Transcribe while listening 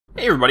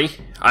Hey everybody,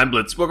 I'm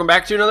Blitz. Welcome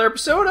back to another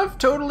episode of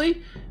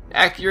Totally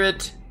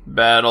Accurate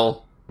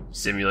Battle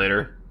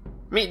Simulator.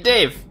 Meet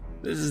Dave.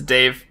 This is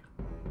Dave.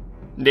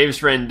 Dave's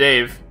friend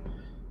Dave.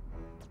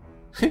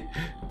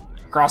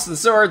 Crossing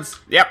swords.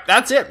 Yep,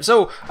 that's it.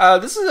 So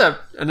this is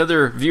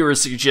another viewer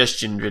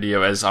suggestion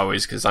video, as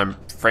always, because I'm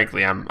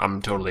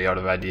totally out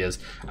of ideas.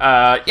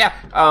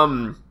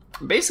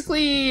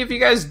 Basically, if you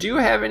guys do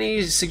have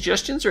any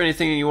suggestions or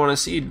anything you want to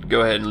see,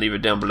 go ahead and leave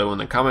it down below in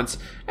the comments,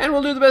 and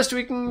we'll do the best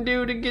we can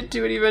do to get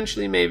to it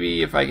eventually,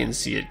 maybe, if I can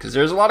see it, because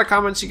there's a lot of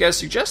comments you guys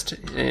suggest,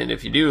 and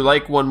if you do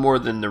like one more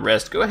than the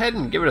rest, go ahead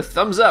and give it a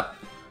thumbs up.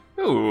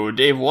 Ooh,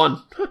 Dave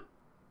won.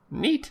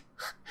 Neat.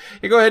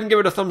 You go ahead and give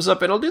it a thumbs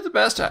up, and I'll do the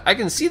best. I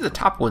can see the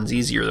top ones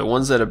easier, the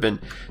ones that have been,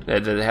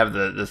 that have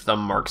the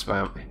thumb marks by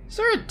them. Is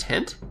there a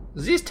tent?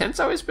 Has these tents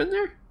always been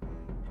there?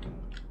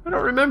 I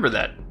don't remember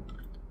that.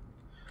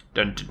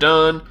 Dun dun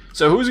dun.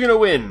 So who's gonna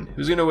win?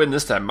 Who's gonna win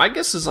this time? My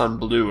guess is on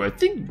blue. I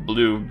think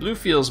blue. Blue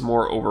feels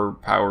more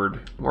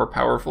overpowered, more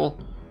powerful.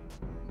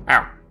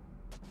 Ow.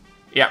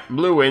 Yeah,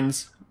 blue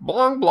wins.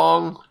 Blong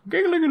blong.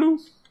 Giggly-galoo.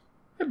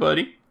 Hey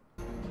buddy.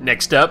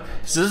 Next up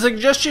is a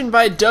suggestion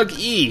by Doug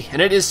E,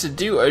 and it is to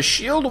do a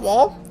shield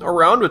wall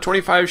around with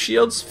 25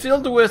 shields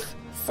filled with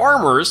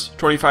farmers,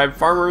 25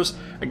 farmers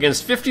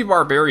against 50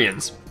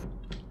 barbarians.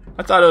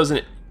 I thought it was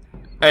an...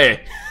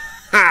 Hey.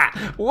 Ha!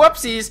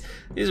 Whoopsies!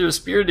 These are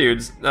spear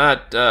dudes,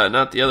 not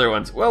the other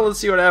ones. Well, let's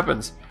see what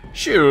happens.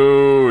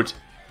 Shoot!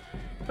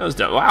 That was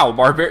done. Wow,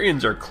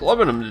 barbarians are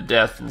clubbing them to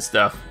death and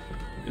stuff.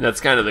 And that's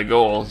kind of the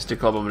goal, is to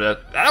club them to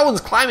death. That one's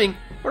climbing!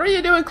 What are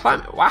you doing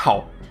climbing?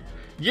 Wow!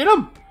 Get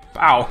him!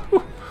 Wow!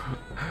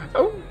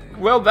 Oh,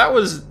 well,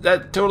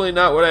 that totally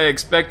not what I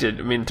expected.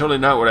 I mean, totally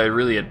not what I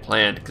really had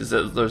planned, because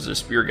those are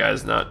spear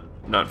guys, not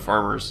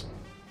farmers.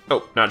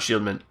 Oh, not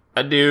shieldmen.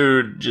 A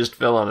dude just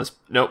fell on us.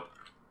 Nope.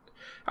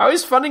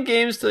 Always fun in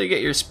games till you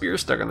get your spear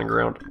stuck on the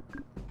ground.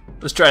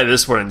 Let's try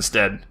this one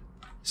instead.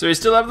 So we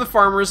still have the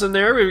farmers in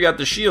there. We've got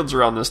the shields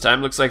around this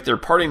time. Looks like they're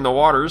parting the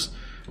waters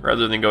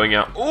rather than going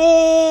out.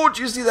 Oh, did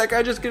you see that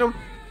guy just get him?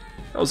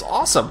 That was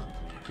awesome.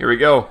 Here we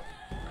go.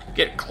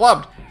 Get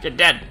clubbed. Get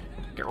dead.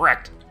 Get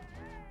wrecked.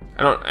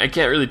 I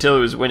can't really tell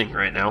who's winning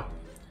right now.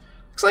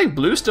 Looks like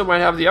blue still might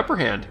have the upper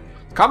hand.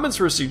 Comments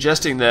were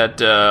suggesting that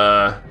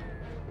the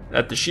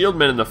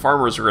shieldmen and the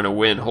farmers are going to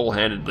win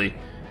whole-handedly.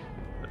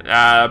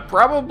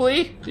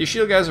 Probably. These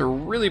shield guys are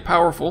really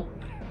powerful.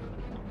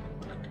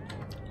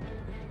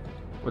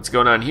 What's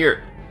going on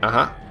here?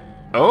 Uh-huh.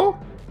 Oh?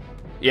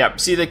 Yeah,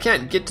 see, they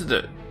can't get to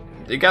the...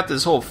 They got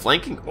this whole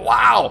flanking...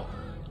 Wow!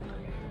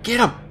 Get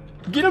him!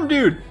 Get him,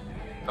 dude!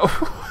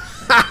 Oh.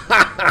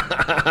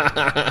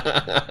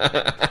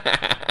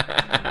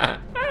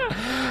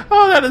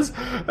 Oh,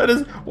 that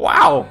is...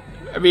 Wow!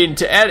 I mean,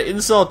 to add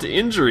insult to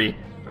injury.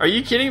 Are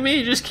you kidding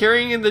me? Just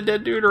carrying the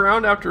dead dude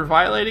around after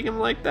violating him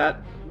like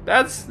that?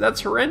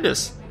 That's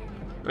horrendous.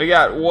 We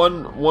got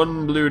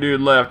one blue dude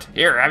left.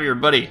 Here, have your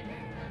buddy.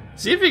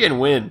 See if he can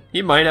win.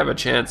 He might have a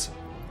chance.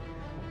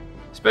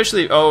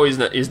 Especially, oh,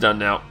 he's done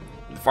now.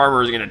 The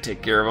farmer is gonna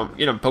take care of him.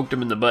 Get him, poked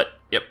him in the butt.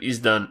 Yep, he's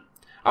done.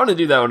 I want to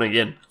do that one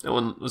again. That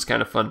one was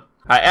kind of fun.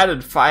 I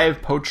added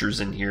 5 poachers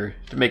in here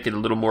to make it a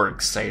little more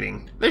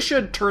exciting. They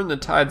should turn the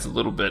tides a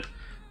little bit,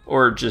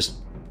 or just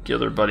kill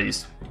their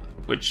buddies,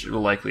 which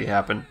will likely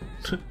happen.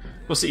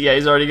 We'll see. Yeah,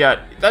 he's already got...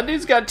 That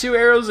dude's got 2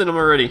 arrows in him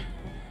already.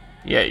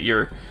 Yeah,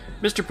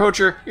 Mr.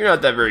 Poacher, you're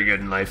not that very good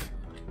in life.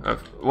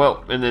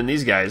 Well, and then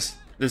these guys.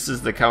 This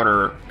is the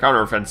counter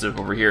offensive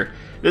over here.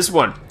 This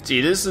one. See,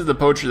 this is the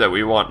poacher that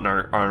we want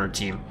on our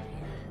team.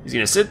 He's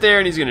gonna sit there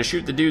and he's gonna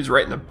shoot the dudes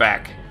right in the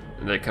back.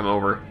 And they come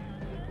over.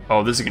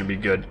 Oh, this is gonna be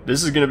good.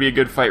 This is gonna be a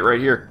good fight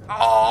right here.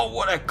 Oh,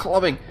 what a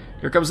clubbing.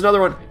 Here comes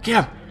another one.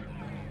 Get him.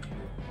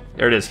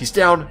 There it is. He's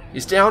down.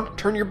 He's down.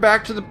 Turn your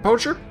back to the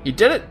poacher. He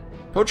did it.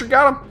 Poacher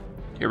got him.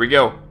 Here we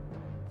go.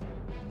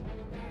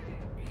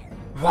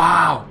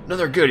 Wow,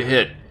 another good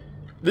hit.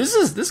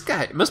 This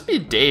guy, it must be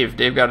Dave.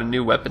 Dave got a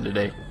new weapon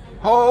today.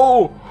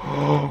 Oh,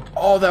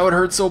 oh, that would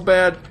hurt so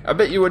bad. I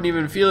bet you wouldn't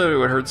even feel it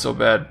would hurt so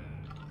bad.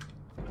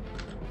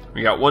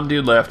 We got one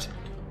dude left.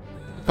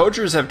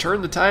 Poachers have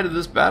turned the tide of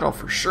this battle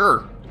for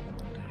sure.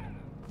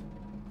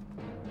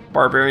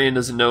 Barbarian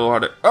doesn't know how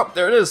to... Oh,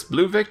 there it is.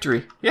 Blue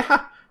victory.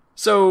 Yeah.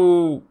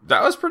 So,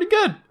 that was pretty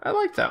good. I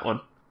like that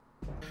one.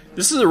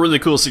 This is a really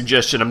cool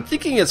suggestion. I'm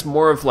thinking it's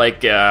more of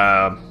like...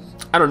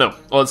 I don't know.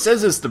 Well, it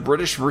says it's the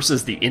British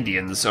versus the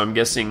Indians, so I'm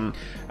guessing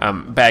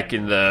back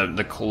in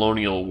the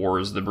colonial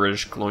wars, the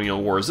British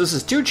colonial wars. This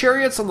is 2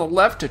 chariots on the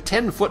left,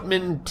 10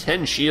 footmen,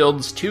 10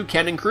 shields, 2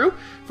 cannon crew,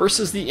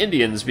 versus the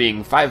Indians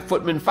being 5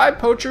 footmen, 5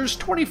 poachers,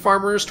 20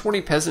 farmers, 20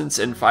 peasants,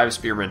 and 5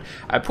 spearmen.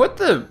 I put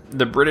the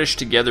British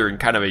together in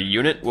kind of a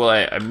unit. Well,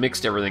 I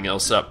mixed everything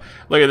else up.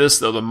 Look at this,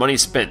 though. The money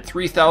spent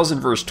 3,000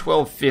 versus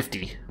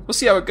 1,250. We'll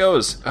see how it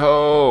goes.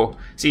 Oh,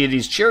 see,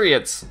 these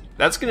chariots...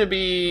 That's going to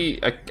be...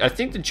 I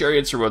think the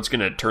chariots are what's going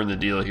to turn the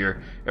deal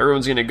here.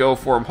 Everyone's going to go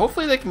for them.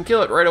 Hopefully they can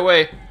kill it right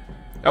away.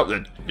 Oh,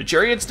 the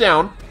chariot's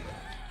down.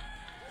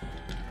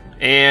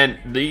 And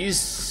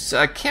these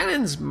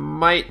cannons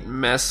might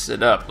mess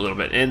it up a little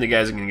bit. And the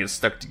guys are going to get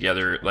stuck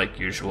together like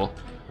usual.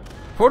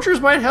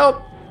 Poachers might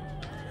help.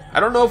 I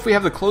don't know if we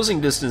have the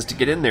closing distance to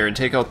get in there and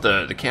take out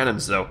the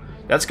cannons, though.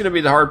 That's going to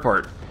be the hard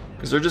part.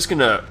 Because they're just going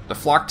to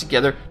flock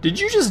together. Did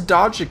you just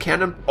dodge a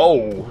cannon?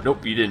 Oh,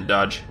 nope, you didn't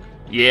dodge.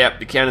 Yeah,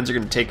 the cannons are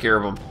going to take care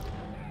of them.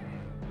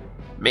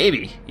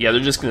 Maybe. Yeah,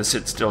 they're just going to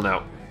sit still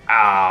now.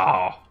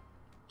 Ow.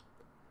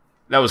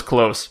 That was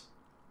close.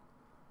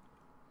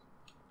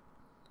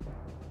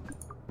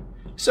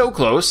 So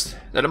close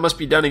that it must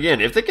be done again.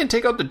 If they can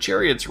take out the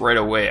chariots right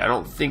away, I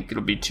don't think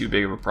it'll be too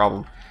big of a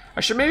problem.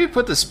 I should maybe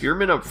put the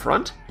spearmen up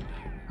front.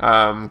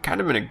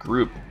 Kind of in a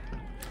group.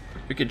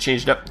 We could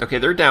change it up. Okay,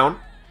 they're down.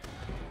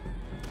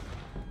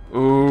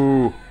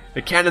 Ooh,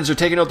 the cannons are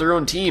taking out their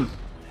own team.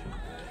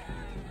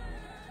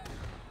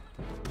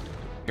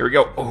 Here we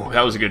go. Oh,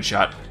 that was a good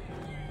shot.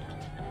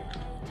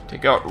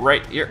 Take out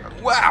right here.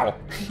 Wow!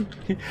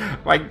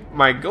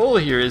 my goal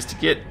here is to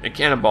get a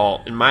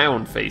cannonball in my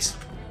own face.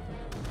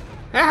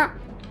 Ah!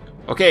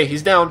 Okay,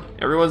 he's down.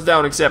 Everyone's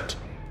down except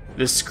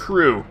this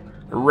crew.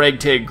 A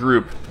ragtag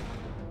group.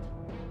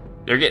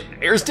 They're getting...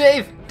 Here's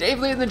Dave! Dave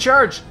leading the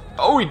charge!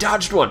 Oh, he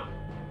dodged one!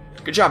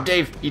 Good job,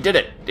 Dave. He did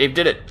it. Dave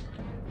did it.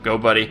 Go,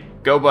 buddy.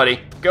 Go, buddy.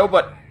 Go,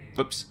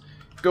 Whoops.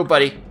 Go,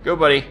 buddy. Go,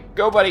 buddy.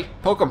 Go, buddy.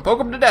 Poke him.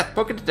 Poke him to death.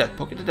 Poke it to death.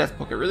 Poke it to death.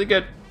 Poke it really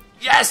good.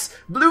 Yes!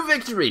 Blue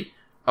victory!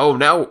 Oh,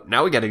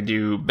 now we gotta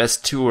do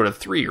best 2 out of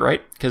 3,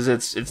 right? Because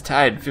it's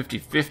tied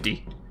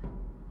 50-50.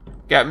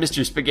 Got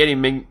Mr. Spaghetti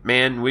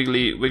Man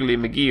Wiggly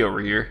McGee over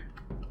here.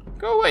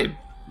 Go away,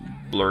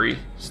 blurry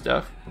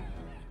stuff.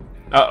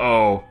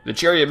 Uh-oh. The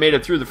chariot made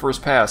it through the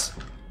first pass.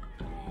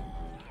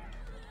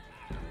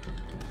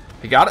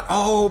 He got it?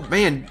 Oh,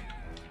 man.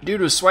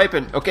 Dude was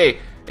swiping. Okay,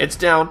 it's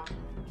down.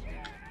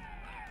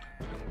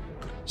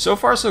 So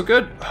far, so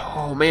good.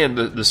 Oh, man,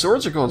 the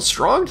swords are going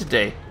strong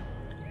today.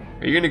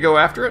 Are you going to go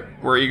after it?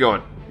 Where are you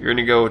going? You're going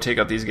to go take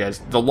out these guys.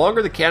 The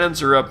longer the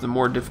cannons are up, the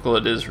more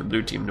difficult it is for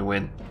blue team to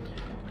win.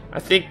 I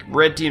think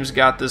red team's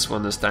got this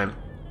one this time.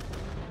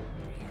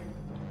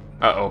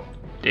 Uh-oh.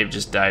 Dave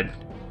just died.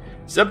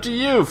 It's up to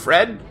you,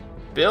 Fred,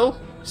 Bill,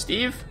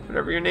 Steve,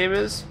 whatever your name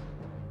is.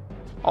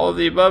 All of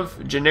the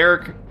above.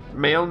 Generic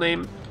male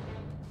name.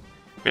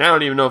 I mean, I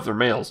don't even know if they're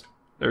males.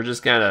 They're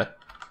just kind of...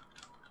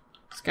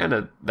 It's kind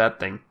of that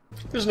thing.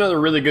 There's another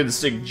really good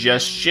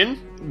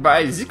suggestion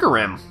by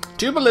Zikaram.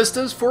 2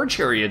 ballistas, 4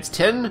 chariots,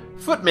 10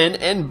 footmen,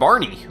 and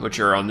Barney, which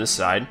are on this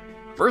side,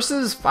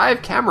 versus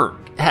 5 cannonmen.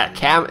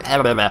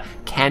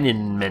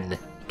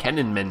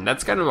 Cannonmen.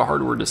 That's kind of a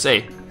hard word to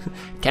say.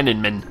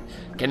 Cannonmen.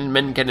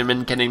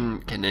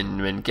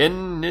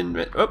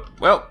 Oh,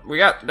 well,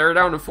 they're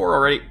down to 4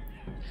 already.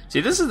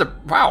 See, this is the...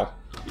 Wow.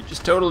 You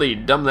just totally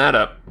dumbed that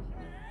up.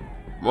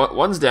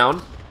 One's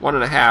down.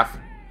 1.5.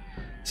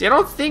 See,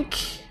 I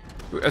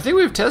think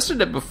we've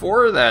tested it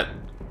before that,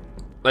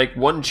 like,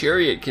 1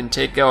 chariot can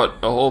take out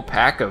a whole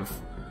pack of...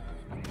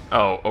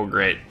 Oh,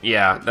 great.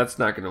 Yeah, that's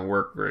not going to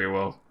work very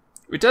well.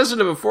 We tested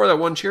it before that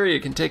 1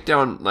 chariot can take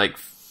down, like,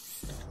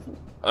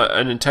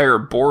 an entire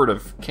board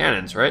of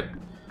cannons, right?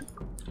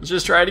 Let's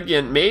just try it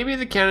again. Maybe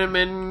the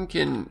cannonmen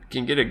can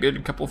get a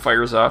good couple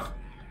fires off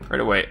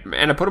right away.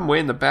 And I put them way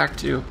in the back,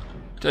 too.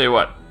 Tell you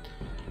what.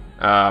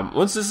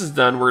 Once this is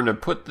done, we're going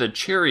to put the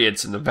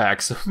chariots in the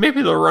back, so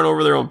maybe they'll run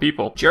over their own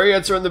people.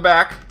 Chariots are in the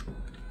back.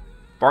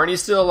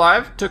 Barney's still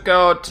alive. Took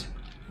out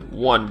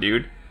 1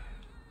 dude.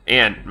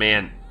 And,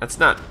 man, that's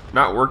not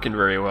working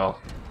very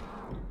well.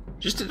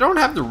 Just don't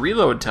have the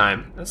reload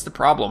time. That's the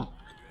problem.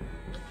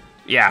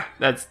 Yeah,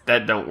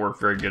 that don't work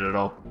very good at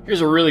all.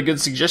 Here's a really good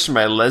suggestion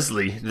by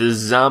Leslie. The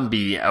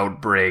zombie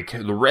outbreak.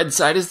 The red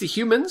side is the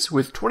humans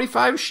with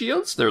 25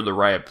 shields. They're the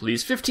riot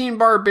police. 15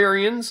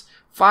 barbarians,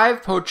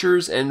 5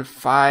 poachers, and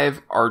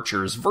 5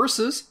 archers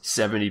versus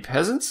 70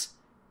 peasants,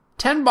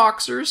 10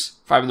 boxers,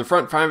 5 in the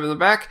front, 5 in the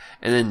back,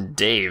 and then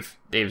Dave.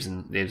 Dave's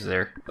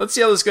there. Let's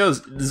see how this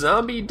goes.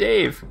 Zombie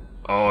Dave.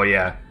 Oh,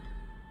 yeah.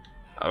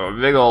 A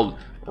big old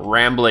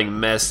rambling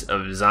mess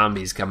of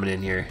zombies coming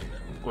in here.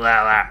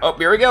 Oh,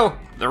 here we go.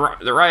 The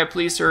riot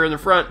police are in the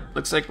front.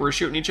 Looks like we're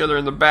shooting each other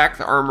in the back,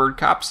 the armored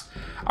cops.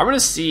 I'm going to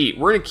see.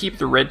 We're going to keep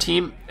the red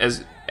team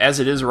as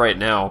it is right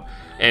now.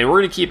 And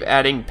we're going to keep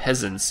adding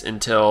peasants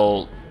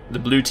until the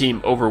blue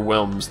team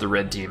overwhelms the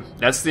red team.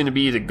 That's going to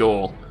be the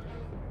goal.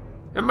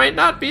 It might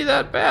not be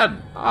that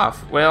bad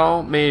off.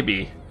 Well,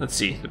 maybe. Let's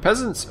see. The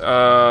peasants,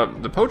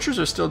 the poachers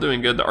are still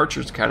doing good. The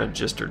archers kind of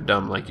just are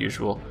dumb like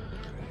usual.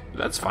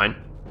 That's fine.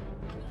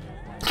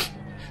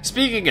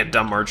 Speaking of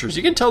dumb archers,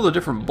 you can tell the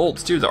different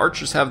bolts too. The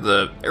archers have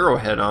the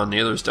arrowhead on, the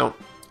others don't.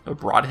 A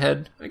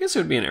broadhead? I guess it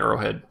would be an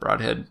arrowhead.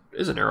 Broadhead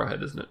is an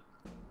arrowhead, isn't it?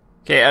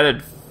 Okay,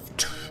 added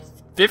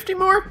 50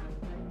 more?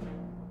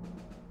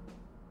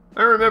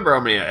 I don't remember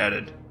how many I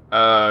added.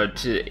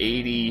 To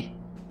 80,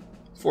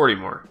 40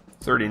 more,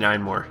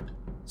 39 more.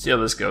 See how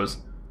this goes.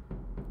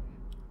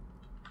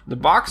 The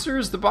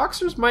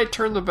boxers might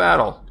turn the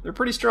battle. They're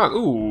pretty strong.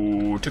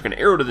 Ooh, took an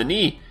arrow to the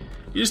knee.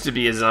 Used to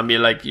be a zombie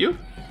like you,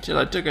 till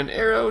I took an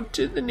arrow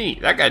to the knee.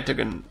 That guy took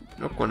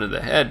one to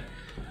the head.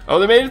 Oh,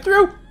 they made it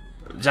through.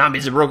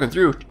 Zombies have broken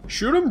through.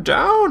 Shoot them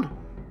down.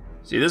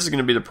 See, this is going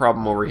to be the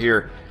problem over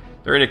here.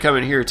 They're going to come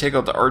in here, take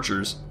out the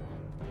archers.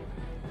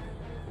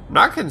 I'm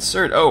not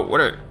concerned.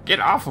 Oh,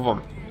 get off of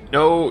them.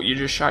 No, you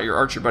just shot your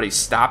archer buddy.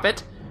 Stop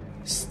it.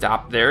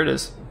 Stop. There it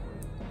is.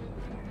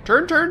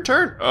 Turn, turn,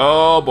 turn.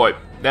 Oh boy,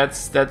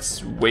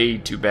 that's way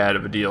too bad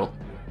of a deal.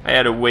 I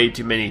had way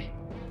too many.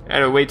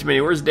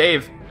 Where's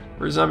Dave?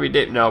 Where's Zombie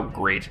Dave? No,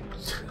 great.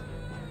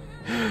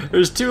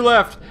 There's 2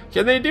 left.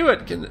 Can they do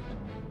it?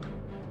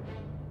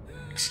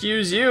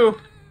 Excuse you.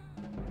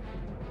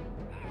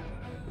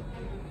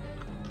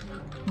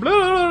 Blah,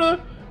 blah, blah,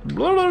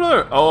 blah, blah,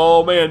 blah.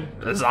 Oh man,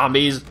 the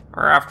zombies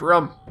are after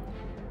him.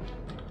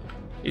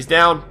 He's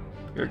down.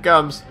 Here it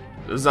comes.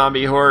 The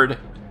zombie horde.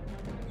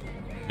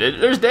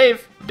 There's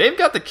Dave. Dave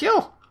got the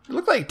kill. It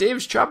looked like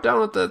Dave's chopped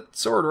down with the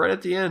sword right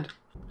at the end.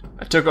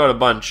 I took out a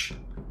bunch.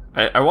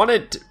 I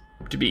wanted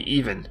to be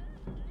even.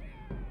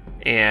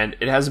 And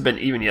it hasn't been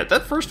even yet.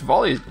 That first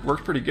volley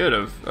worked pretty good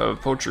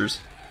of poachers.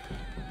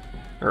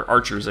 Or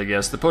archers, I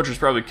guess. The poachers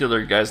probably killed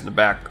their guys in the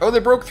back. Oh, they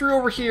broke through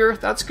over here.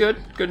 That's good.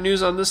 Good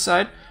news on this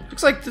side.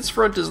 Looks like this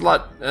front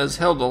has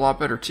held a lot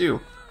better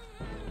too.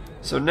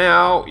 So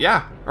now,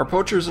 yeah, our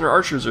poachers and our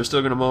archers are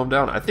still going to mow them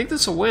down. I think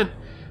this will win.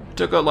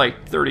 Took out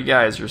like 30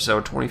 guys or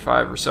so,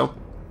 25 or so.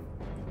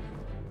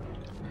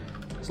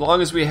 As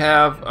long as we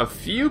have a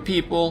few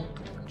people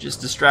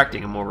just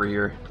distracting them over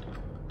here.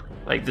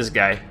 Like this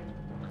guy.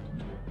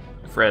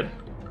 Fred.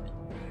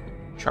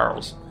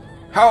 Charles.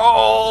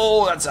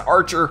 Oh, that's an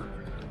archer.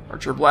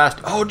 Archer blast.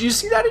 Oh, do you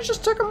see that? It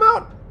just took him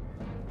out.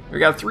 We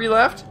got 3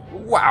 left.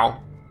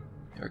 Wow.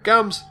 Here it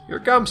comes. Here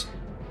it comes.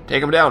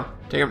 Take him down.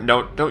 Take him.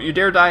 No, don't you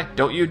dare die.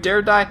 Don't you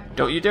dare die.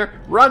 Don't you dare.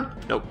 Run.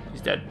 Nope,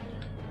 he's dead.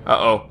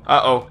 Uh-oh.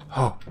 Uh-oh.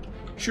 Oh.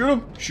 Shoot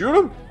him. Shoot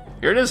him.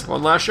 Here it is.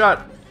 One last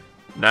shot.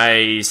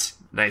 Nice.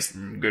 Nice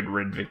and good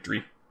red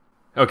victory.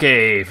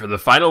 Okay, for the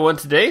final one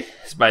today,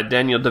 it's by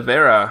Daniel De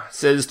Vera. It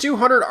says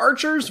 200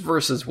 archers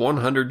versus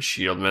 100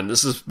 shieldmen.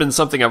 This has been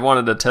something I've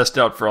wanted to test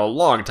out for a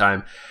long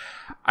time.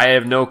 I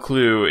have no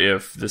clue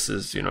if this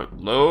is,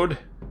 load.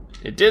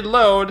 It did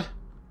load.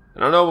 I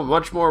don't know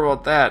much more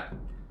about that.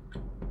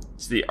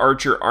 It's the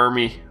archer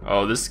army.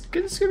 Oh, this is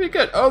going to be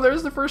good. Oh,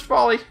 there's the first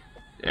volley.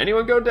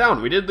 Anyone go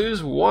down? We did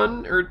lose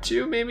 1 or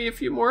 2, maybe a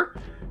few more.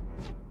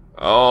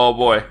 Oh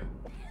boy.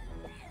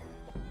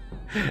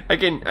 I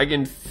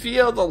can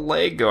feel the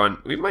lag going.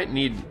 We might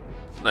need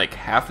like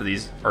half of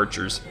these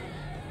archers.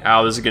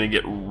 Ow, this is gonna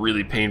get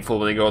really painful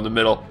when they go in the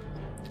middle.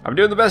 I'm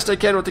doing the best I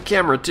can with the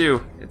camera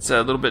too. It's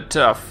a little bit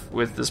tough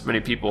with this many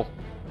people.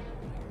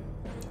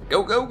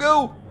 Go, go,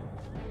 go!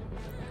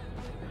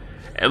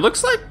 It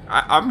looks like,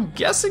 I'm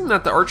guessing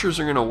that the archers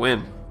are gonna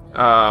win.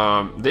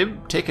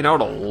 They've taken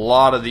out a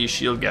lot of these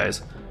shield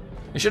guys.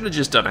 I should have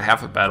just done a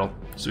half a battle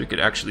so we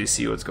could actually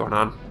see what's going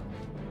on.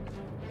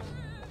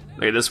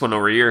 Look at this one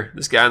over here.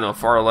 This guy on the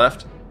far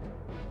left.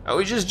 Oh,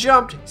 he just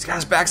jumped. He's got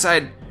his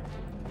backside.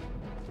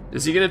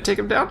 Is he going to take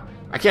him down?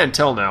 I can't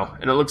tell now.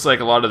 And it looks like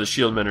a lot of the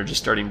shield men are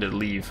just starting to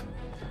leave.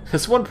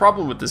 That's one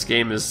problem with this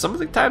game is some of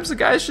the times the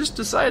guys just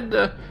decide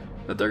that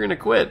they're going to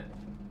quit.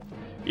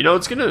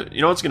 What's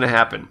gonna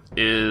happen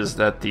is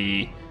that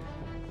the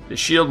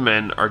shield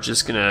men are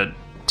just going to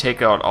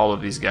take out all of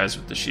these guys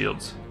with the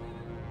shields.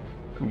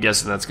 I'm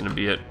guessing that's going to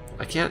be it.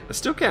 I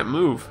still can't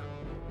move.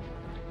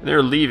 And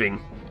they're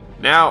leaving.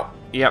 Now,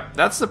 yep,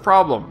 that's the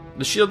problem.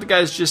 The shield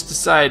guys just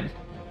decide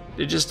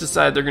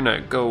they're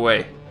gonna go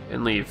away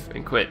and leave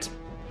and quit.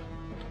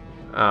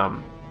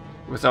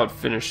 Without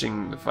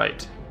finishing the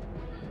fight.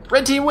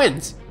 Red team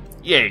wins!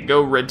 Yay,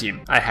 go red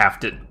team. I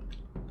halved it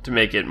to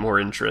make it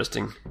more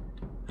interesting.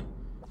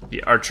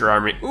 The archer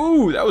army.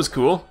 Ooh, that was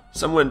cool.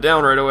 Some went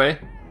down right away.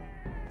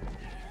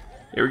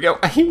 Here we go.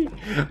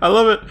 I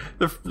love it.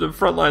 The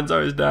front lines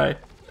always die.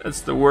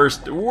 That's the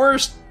worst. The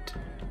worst.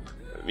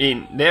 I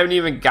mean, they haven't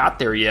even got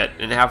there yet,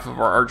 and half of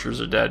our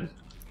archers are dead.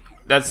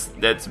 That's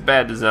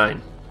bad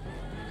design.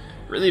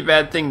 Really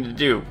bad thing to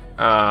do.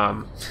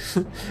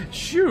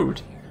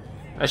 Shoot.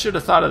 I should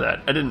have thought of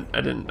that. I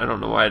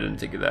don't know why I didn't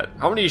think of that.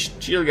 How many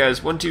shield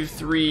guys? 1, 2,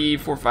 3,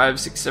 4, 5,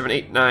 6, 7,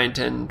 8, 9,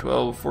 10,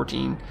 12,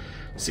 14,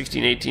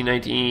 16, 18,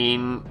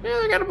 19. Yeah,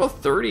 I got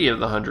about 30 of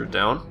the 100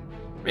 down.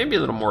 Maybe a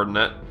little more than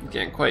that. I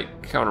can't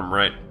quite count them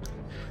right.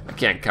 I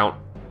can't count.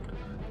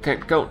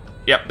 Can't count.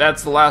 Yep,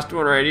 that's the last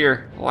one right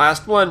here.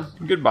 Last one.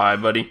 Goodbye,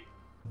 buddy.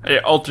 I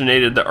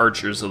alternated the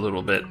archers a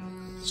little bit.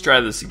 Let's try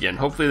this again.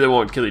 Hopefully they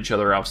won't kill each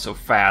other off so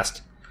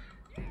fast.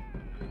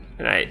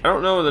 And I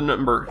don't know the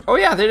number. Oh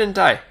yeah, they didn't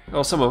die.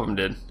 Well, some of them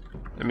did.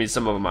 I mean,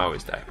 some of them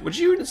always die. Would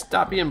you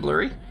stop being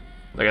blurry?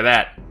 Look at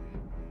that.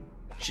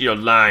 Shield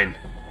line.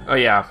 Oh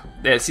yeah.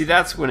 See,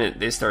 that's when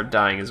they start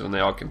dying, is when they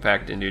all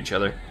compact into each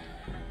other.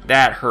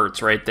 That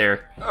hurts right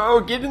there. Oh,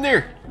 get in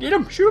there. Get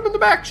him. Shoot him in the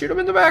back. Shoot him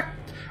in the back.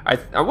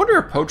 I wonder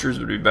if poachers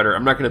would be better.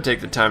 I'm not going to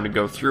take the time to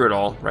go through it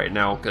all right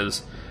now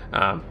because,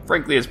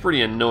 frankly, it's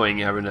pretty annoying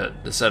having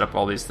to set up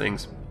all these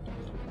things.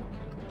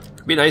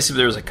 It'd be nice if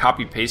there was a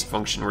copy-paste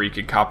function where you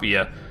could copy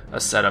a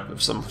setup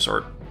of some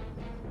sort.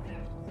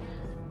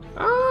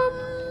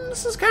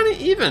 This is kind of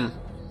even.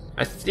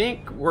 I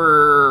think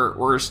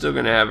we're still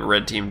gonna have a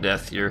red team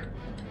death here.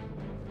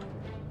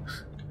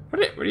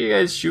 What are you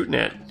guys shooting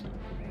at?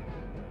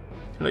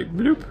 Like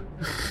bloop.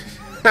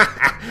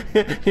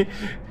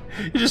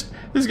 You just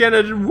kind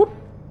of whoop.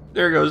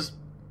 There it goes.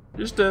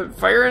 Just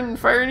firing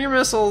your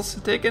missiles.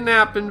 Take a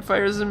nap and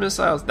fires the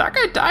missiles. That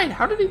guy died.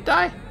 How did he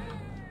die?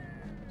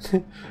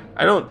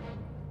 I don't.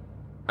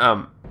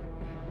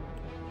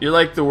 You're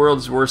like the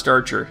world's worst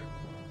archer.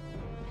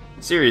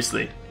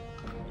 Seriously.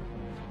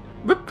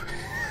 Whoop.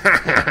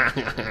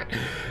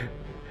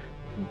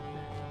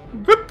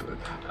 Whoop.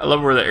 I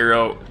love where the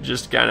arrow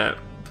just kind of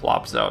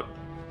plops out.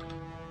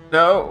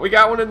 No, we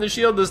got one in the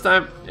shield this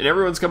time, and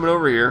everyone's coming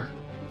over here.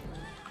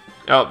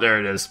 Oh, there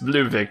it is.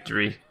 Blue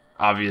victory,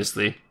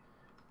 obviously.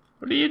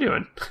 What are you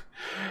doing?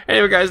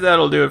 Anyway, guys,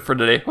 that'll do it for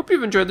today. Hope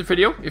you've enjoyed the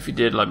video. If you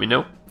did, let me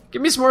know.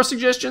 Give me some more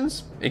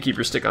suggestions, and keep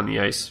your stick on the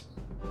ice.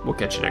 We'll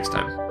catch you next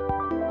time.